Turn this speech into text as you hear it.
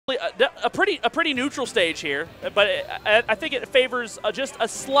pretty neutral stage here, but I think it favors just a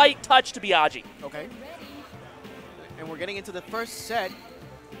slight touch to Biaggi. Okay. And we're getting into the first set.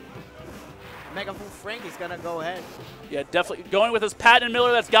 MegaphoneFranke is gonna go ahead. Yeah, definitely going with his Patton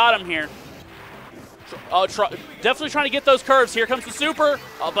Miller. That's got him here. Definitely trying to get those curves. Here comes the super,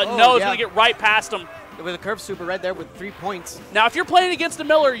 but no, it's gonna get right past him. With a curve super right there with 3 points. Now, if you're playing against a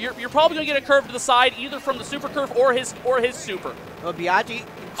Miller, you're probably going to get a curve to the side, either from the super curve or his super. Well, Biaggi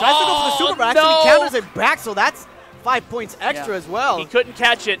tries to go for the super, but actually counters it back, so that's 5 points extra as well. He couldn't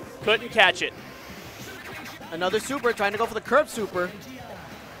catch it. Couldn't catch it. Another super, trying to go for the curve super.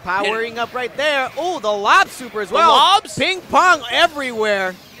 Powering up right there. Oh, the lob super as well. The lobs? Ping pong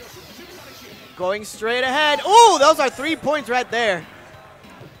everywhere. Going straight ahead. Oh, those are 3 points right there.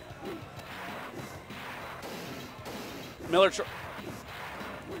 Miller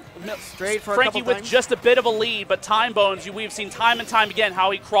straight for Frankie with just a bit of a lead, but Timebones, we've seen time and time again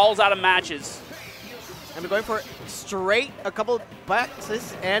how he crawls out of matches. And we're going for straight a couple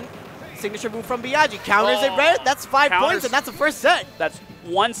boxes and signature move from Biaggi. Counters it red. That's 5 points, and that's the first set. That's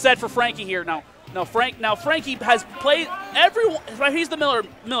 1 set for Frankie here. Now Frankie has played everyone. He's the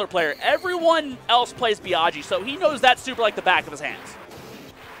Miller player. Everyone else plays Biaggi, so he knows that super like the back of his hands.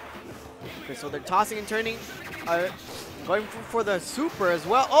 Okay, so they're tossing and turning. Going for the super as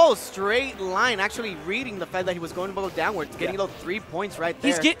well. Oh, straight line. Actually reading the fact that he was going to go downwards. Getting those 3 points right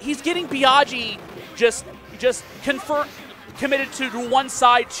there. He's getting Biaggi just committed to one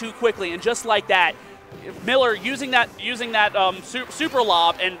side too quickly, and just like that, Miller using that super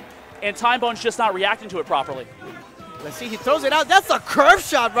lob, and Timebones just not reacting to it properly. Let's see, he throws it out. That's a curve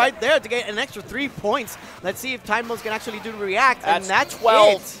shot right there to get an extra 3 points. Let's see if Timebones can actually do react. That's and that's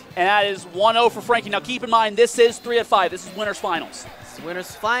 12. And that is 1-0 for Frankie. Now keep in mind, this is 3 out of 5. This is winners finals. It's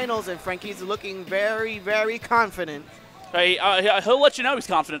winners finals, and Frankie's looking very, very confident. He'll let you know he's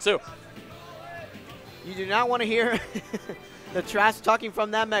confident too. You do not want to hear the trash talking from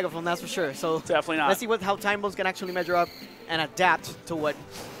that megaphone, that's for sure. So definitely not. Let's see how Timebones can actually measure up and adapt to what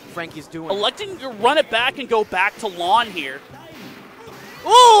Frankie's doing. Electing to run it back and go back to lawn here. Ooh!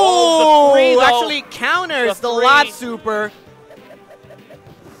 Oh, the 3 actually counters the lob super.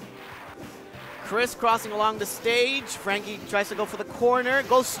 Crisscrossing along the stage. Frankie tries to go for the corner.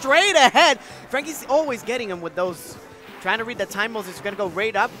 Goes straight ahead. Frankie's always getting him with those. Trying to read the Timebones. He's going to go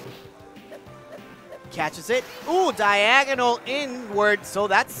right up. Catches it. Ooh, diagonal inward. So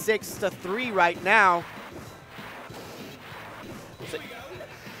that's 6-3 right now.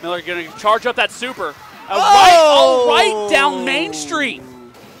 Miller going to charge up that super. Right down Main Street.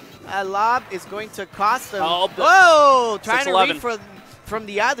 A lob is going to cost them. Oh, trying to read from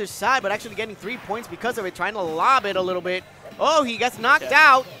the other side, but actually getting 3 points because of it. Trying to lob it a little bit. Oh, he gets knocked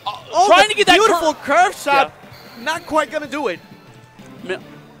out. Trying to get that beautiful curve shot. Yeah. Not quite going to do it.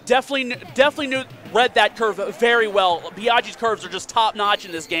 Definitely read that curve very well. Biaggi's curves are just top notch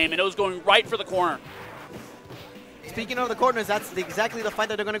in this game, and it was going right for the corner. Speaking of the corners, that's exactly the fight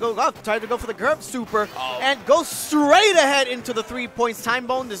that they're going to go up. Try to go for the curve super and go straight ahead into the 3 points.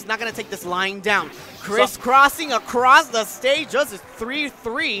 Timebones is not going to take this line down. Crisscrossing across the stage, just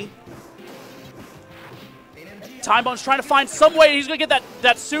 3-3. Timebones trying to find some way. He's going to get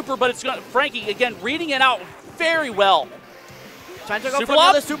that super, but it's going to, Frankie, again, reading it out very well. Trying to go for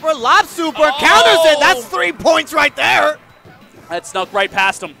another super. Lob super. Counters it. That's 3 points right there. That snuck right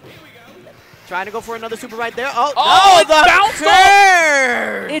past him. Trying to go for another super right there. It bounced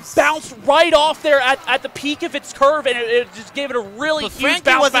off. It bounced right off there at the peak of its curve, and it just gave it a really huge bounce back.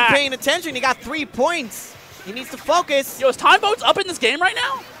 Frankie wasn't paying attention. He got 3 points. He needs to focus. Yo, is Timebones up in this game right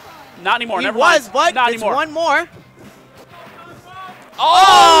now? Not anymore. He was, but not it's anymore. One more.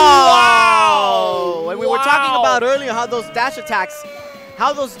 Oh, wow. And we were talking about earlier how those dash attacks,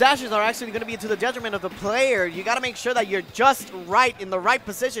 how those dashes are actually going to be to the detriment of the player. You got to make sure that you're just right in the right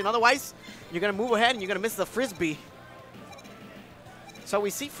position. Otherwise, you're going to move ahead and you're going to miss the frisbee. So we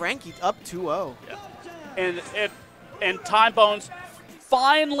see Frankie up 2-0. Yeah. And Timebones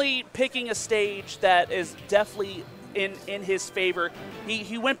finally picking a stage that is definitely in his favor.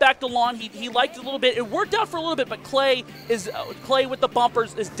 He went back to lawn. He liked it a little bit. It worked out for a little bit, but Clay with the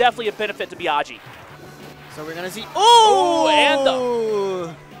bumpers is definitely a benefit to Biaggi. So we're gonna see. Oh,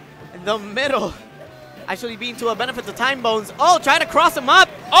 and the middle actually being to a benefit to Timebones. Oh, trying to cross him up.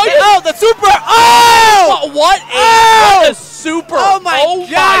 Oh, the super. Oh, what a super. Oh my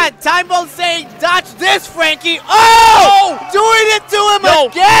God. Timebones saying, dodge this, Frankie. Oh, doing it to him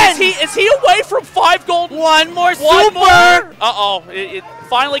again. Is he away from 5 gold? One more super. It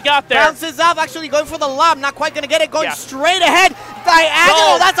finally got there. Bounces off, actually going for the lob. Not quite going to get it. Going straight ahead.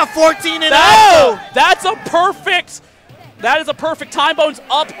 Diagonal. That's a 14-0. That's a perfect That is a perfect Timebones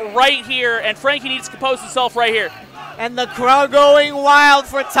up right here, and Frankie needs to compose himself right here. And the crowd going wild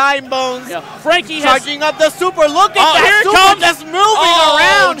for Timebones. Yeah. Frankie charging up the super. Look at that here super comes. just moving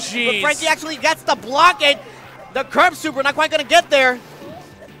around. Geez. But Frankie actually gets to block it. The curb super not quite going to get there.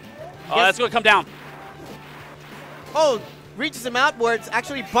 Oh, that's going to come down. Oh, reaches him outwards.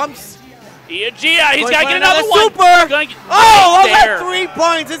 Actually bumps. Gia, he's got to get another super. One. Oh, right 3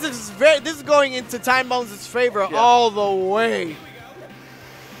 points. This is going into Timebones' favor all the way.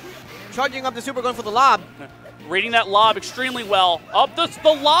 Charging up the super, going for the lob. Reading that lob extremely well. Up the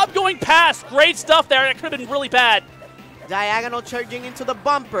lob going past. Great stuff there. That could have been really bad. Diagonal charging into the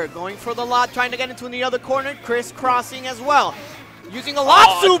bumper. Going for the lob, trying to get into the other corner. Crisscrossing as well. Using a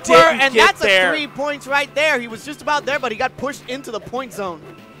lob super, and that's a 3 points right there. He was just about there, but he got pushed into the point zone.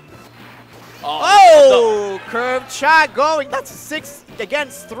 Curved shot going. That's 6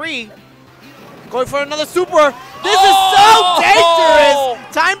 against 3. Going for another super. This is so dangerous.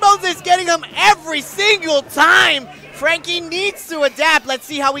 Timebones is getting him every single time. Frankie needs to adapt. Let's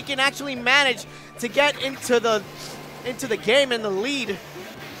see how we can actually manage to get into the game and the lead.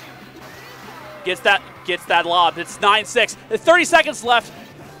 Gets that lob. It's 9-6. There's 30 seconds left.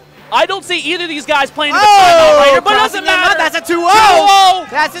 I don't see either of these guys playing the timeout right here, but it doesn't matter. That's a 2-0.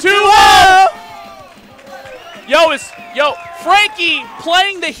 That's a 2-0. Yo, Frankie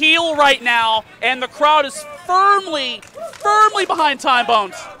playing the heel right now, and the crowd is firmly behind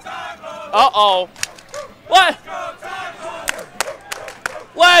Timebones. Uh-oh. What?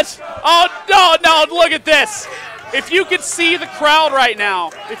 Oh, no, look at this. If you could see the crowd right now,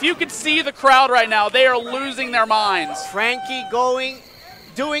 they are losing their minds. Frankie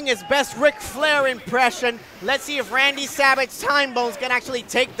doing his best Ric Flair impression. Let's see if Randy Savage Timebones can actually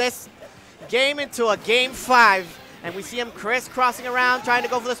take this game into a game 5. And we see him crisscrossing around, trying to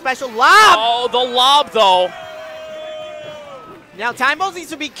go for the special lob. Oh, the lob, though. Now, Timebones needs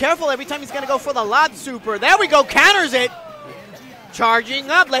to be careful every time he's going to go for the lob super. There we go, counters it.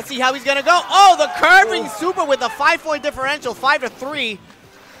 Charging up. Let's see how he's going to go. Oh, the curving super with a 5-point differential, 5-3.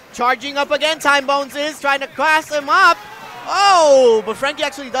 Charging up again, Timebones is trying to class him up. Oh, but Frankie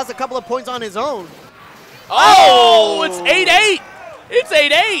actually does a couple of points on his own. Oh, it's 8-8. It's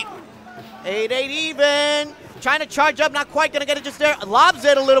 8-8. 8-8 even. Trying to charge up, not quite going to get it just there. Lobs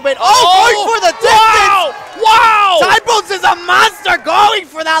it a little bit. Oh, going for the distance. Wow. Timebones is a monster going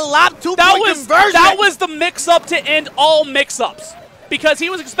for that lob 2-point conversion. That was the mix-up to end all mix-ups because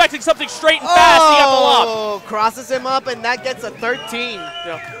he was expecting something straight and fast. He got the lob. Oh, crosses him up, and that gets a 13.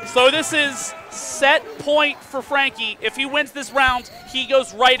 Yeah. So this is set point for Frankie. If he wins this round, he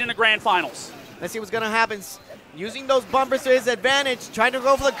goes right into grand finals. Let's see what's going to happen. Using those bumpers to his advantage, trying to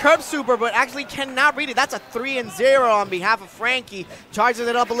go for the curb super, but actually cannot read it. That's a 3-0 on behalf of Frankie. Charges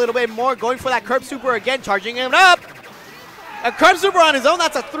it up a little bit more, going for that curb super again, charging him up. A curb super on his own,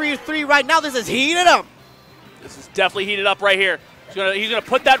 that's a 3-3 right now. This is heated up. This is definitely heated up right here. He's gonna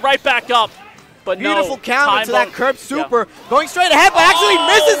put that right back up. But beautiful counter to that curb super. Yeah. Going straight ahead, but actually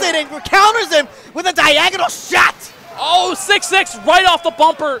misses it and counters him with a diagonal shot. Oh, 6-6 right off the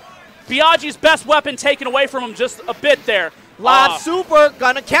bumper. Biaggi's best weapon taken away from him just a bit there. Lob super,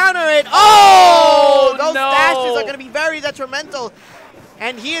 gonna counter it. Oh, those dashes are gonna be very detrimental.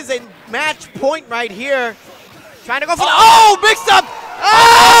 And he is in match point right here. Trying to go for the, mixed up.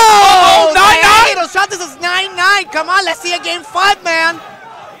 Oh, 9-9. Shot, this is 9-9. Come on, let's see a game 5, man.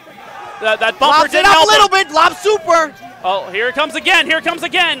 That bumper did help a little bit, lob super. Oh, here it comes again,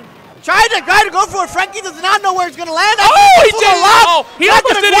 Trying to go for it. Frankie does not know where it's going to land. He did it. He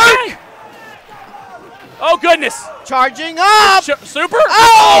almost did it again. Oh, goodness. Charging up. Super?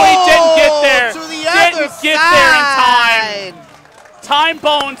 Oh, he didn't get there. To the other side. There in time.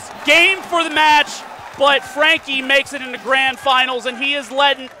 Timebones game for the match, but Frankie makes it into grand finals, and he is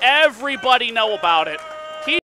letting everybody know about it.